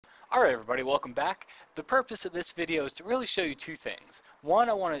Alright everybody, welcome back. The purpose of this video is to really show you two things. One,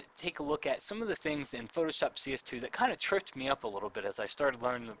 I want to take a look at some of the things in Photoshop CS2 that kind of tripped me up a little bit as I started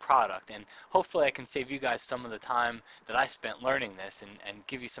learning the product, and hopefully I can save you guys some of the time that I spent learning this and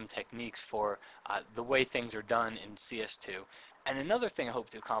give you some techniques for the way things are done in CS2. And another thing I hope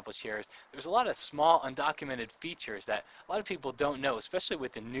to accomplish here is there's a lot of small undocumented features that a lot of people don't know, especially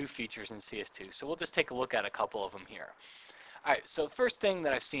with the new features in CS2. So we'll just take a look at a couple of them here. Alright, so first thing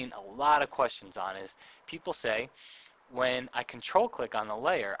that I've seen a lot of questions on is people say when I control click on the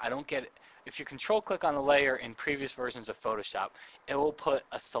layer, I don't get, if you control click on the layer in previous versions of Photoshop, it will put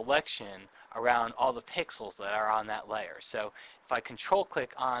a selection around all the pixels that are on that layer. So if I control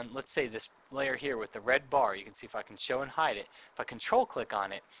click on, let's say this layer here with the red bar, you can see if I can show and hide it. If I control click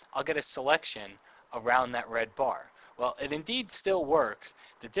on it, I'll get a selection around that red bar. Well, it indeed still works.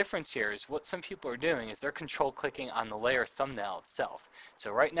 The difference here is what some people are doing is they're control clicking on the layer thumbnail itself.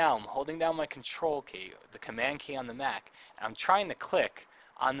 So right now I'm holding down my control key, the command key on the Mac, and I'm trying to click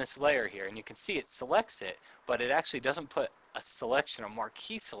on this layer here, and you can see it selects it, but it actually doesn't put a selection, a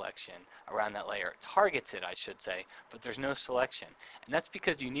marquee selection around that layer. It targets it, I should say, but there's no selection. And that's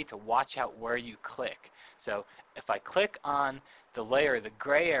because you need to watch out where you click. So if I click on the layer, the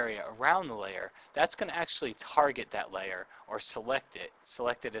gray area around the layer, that's going to actually target that layer or select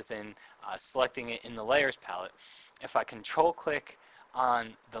it as in selecting it in the layers palette. If I control click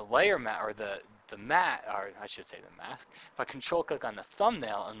on the layer mat or the mat, or I should say the mask, if I control click on the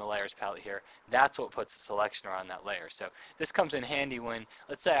thumbnail in the layers palette here, that's what puts a selection around that layer. So this comes in handy when,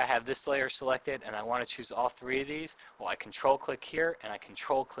 let's say I have this layer selected and I want to choose all three of these. Well, I control click here and I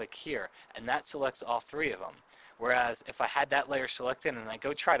control click here, and that selects all three of them. Whereas if I had that layer selected and I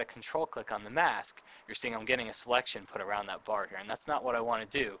go try to control click on the mask, you're seeing I'm getting a selection put around that bar here, and that's not what I want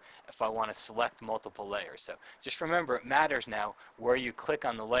to do if I want to select multiple layers. So just remember, it matters now where you click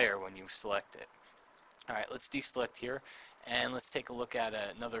on the layer when you select it. Alright, let's deselect here and let's take a look at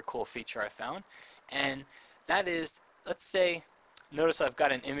another cool feature I found, and that is, let's say, notice I've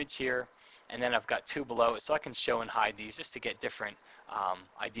got an image here and then I've got two below it, so I can show and hide these just to get different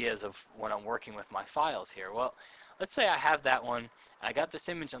ideas of when I'm working with my files here. Well, let's say I have that one and I got this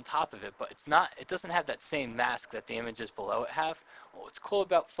image on top of it, but it doesn't have that same mask that the images below it have. Well, what's cool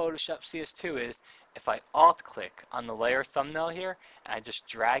about Photoshop CS2 is if I alt click on the layer thumbnail here and I just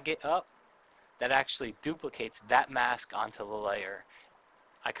drag it up, that actually duplicates that mask onto the layer.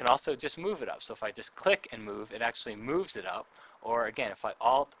 I can also just move it up. So if I just click and move, it actually moves it up. Or again, if I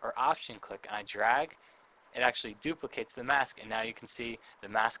alt or option click and I drag, it actually duplicates the mask, and now you can see the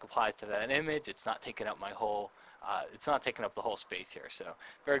mask applies to that image. It's not taking up it's not taking up the whole space here. So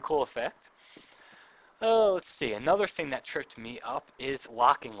very cool effect. Let's see, another thing that tripped me up is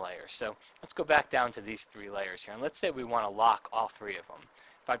locking layers. So let's go back down to these three layers here, and let's say we want to lock all three of them.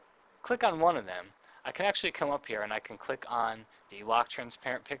 If I click on one of them, I can actually come up here and I can click on the lock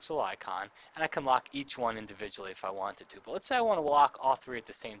transparent pixel icon, and I can lock each one individually if I wanted to. But let's say I want to lock all three at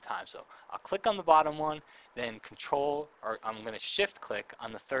the same time. So I'll click on the bottom one, then I'm going to shift click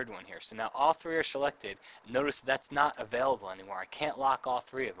on the third one here. So now all three are selected. Notice that's not available anymore. I can't lock all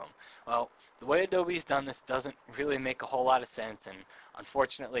three of them. Well, the way Adobe's done this doesn't really make a whole lot of sense, and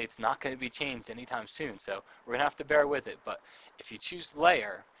unfortunately it's not going to be changed anytime soon. So we're going to have to bear with it. But if you choose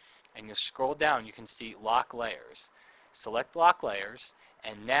layer, and you scroll down, you can see lock layers. Select lock layers,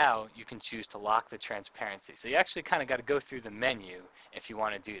 and now you can choose to lock the transparency. So you actually kind of got to go through the menu if you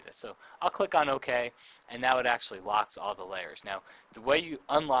want to do this. So I'll click on OK, and now it actually locks all the layers. Now the way you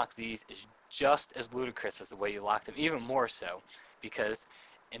unlock these is just as ludicrous as the way you lock them, even more so, because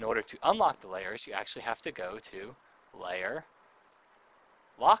in order to unlock the layers you actually have to go to Layer,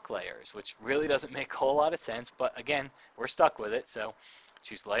 Lock Layers, which really doesn't make a whole lot of sense, but again, we're stuck with it. So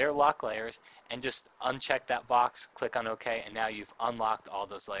choose Layer, Lock Layers, and just uncheck that box, click on OK, and now you've unlocked all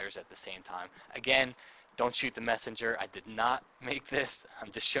those layers at the same time. Again, don't shoot the messenger. I did not make this. I'm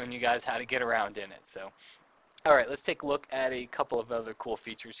just showing you guys how to get around in it. So, alright, let's take a look at a couple of other cool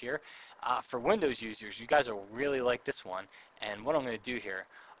features here. For Windows users, you guys will really like this one, and what I'm going to do here,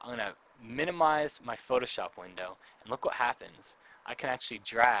 I'm going to minimize my Photoshop window, and look what happens. I can actually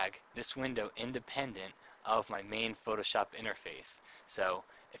drag this window independent of my main Photoshop interface. So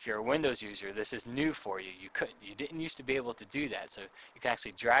if you're a Windows user, this is new for you. You didn't used to be able to do that. So you can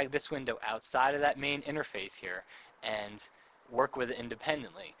actually drag this window outside of that main interface here and work with it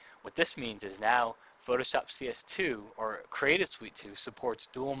independently. What this means is now Photoshop CS2 or Creative Suite 2 supports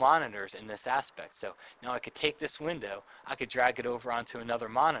dual monitors in this aspect. So now I could take this window, I could drag it over onto another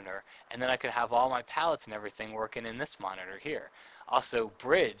monitor, and then I could have all my palettes and everything working in this monitor here. Also,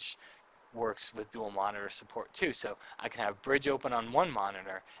 Bridge works with dual monitor support too. So I can have Bridge open on one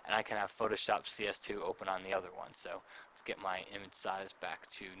monitor and I can have Photoshop CS2 open on the other one. So let's get my image size back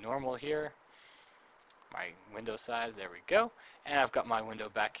to normal here. My window size, there we go. And I've got my window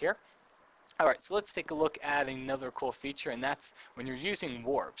back here. Alright, so let's take a look at another cool feature, and that's when you're using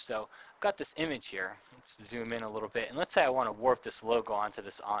warp. So I've got this image here. Let's zoom in a little bit, and let's say I want to warp this logo onto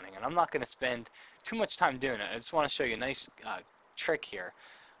this awning, and I'm not going to spend too much time doing it. I just want to show you a nice trick here.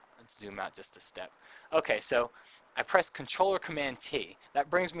 Let's zoom out just a step. Okay, so I press Control or Command T. That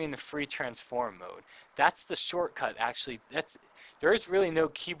brings me into free transform mode. That's the shortcut, actually. There is really no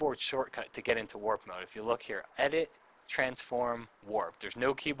keyboard shortcut to get into warp mode. If you look here, Edit, Transform, Warp. There's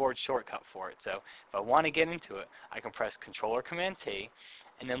no keyboard shortcut for it. So if I want to get into it, I can press Control or Command T,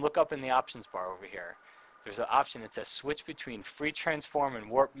 and then look up in the options bar over here. There's an option that says switch between free transform and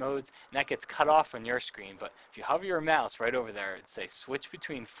warp modes, and that gets cut off on your screen. But if you hover your mouse right over there, it says switch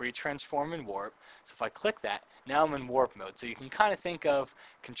between free transform and warp. So if I click that, now I'm in warp mode. So you can kind of think of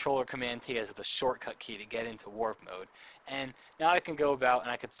Control or Command T as the shortcut key to get into warp mode. And now I can go about and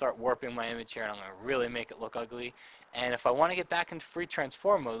I can start warping my image here, and I'm going to really make it look ugly. And if I want to get back into free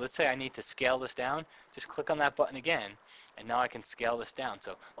transform mode, let's say I need to scale this down, just click on that button again, and now I can scale this down.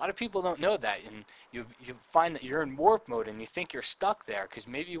 So a lot of people don't know that, and you find that you're in warp mode and you think you're stuck there because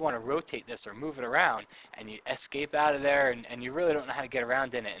maybe you want to rotate this or move it around, and you escape out of there, and you really don't know how to get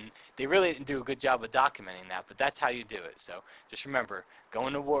around in it. And they really didn't do a good job of documenting that, but that's how you do it. So just remember, go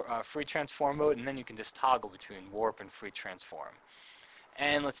into free transform mode, and then you can just toggle between warp and free transform.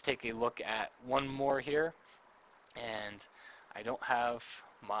 And let's take a look at one more here. And I don't have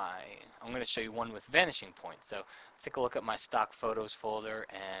I'm going to show you one with vanishing point. So let's take a look at my stock photos folder,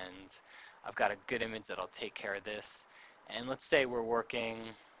 and I've got a good image that'll take care of this. And let's say we're working,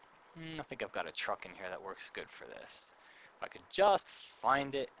 I think I've got a truck in here that works good for this. If I could just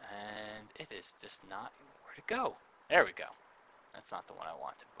find it, and it is just not where to go. There we go. That's not the one I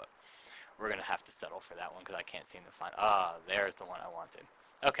wanted, but we're going to have to settle for that one because I can't seem to find, there's the one I wanted.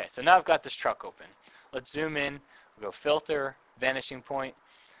 Okay, so now I've got this truck open. Let's zoom in. We'll go Filter, Vanishing Point,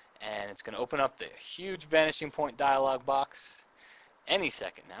 and it's going to open up the huge Vanishing Point dialog box any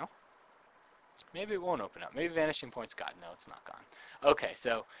second now. Maybe it won't open up. Maybe Vanishing Point's gone. No, it's not gone. Okay,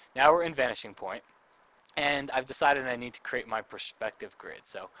 so now we're in Vanishing Point, and I've decided I need to create my perspective grid.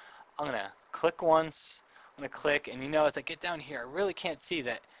 So I'm going to click once. I'm going to click, and you know, as I get down here, I really can't see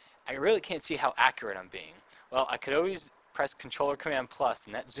how accurate I'm being. Well, I could always press Control or Command plus,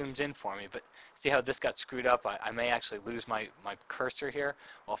 and that zooms in for me, but see how this got screwed up? I may actually lose my cursor here.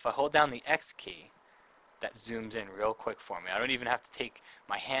 Well, if I hold down the X key, that zooms in real quick for me. I don't even have to take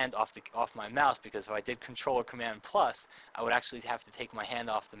my hand off my mouse, because if I did Control or Command plus, I would actually have to take my hand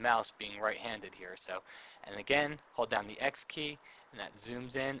off the mouse, being right-handed here. So, and again, hold down the X key, and that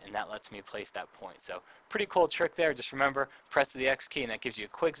zooms in, and that lets me place that point. So pretty cool trick there. Just remember, press the X key, and that gives you a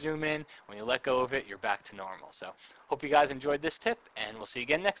quick zoom in. When you let go of it, you're back to normal. So hope you guys enjoyed this tip, and we'll see you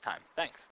again next time. Thanks.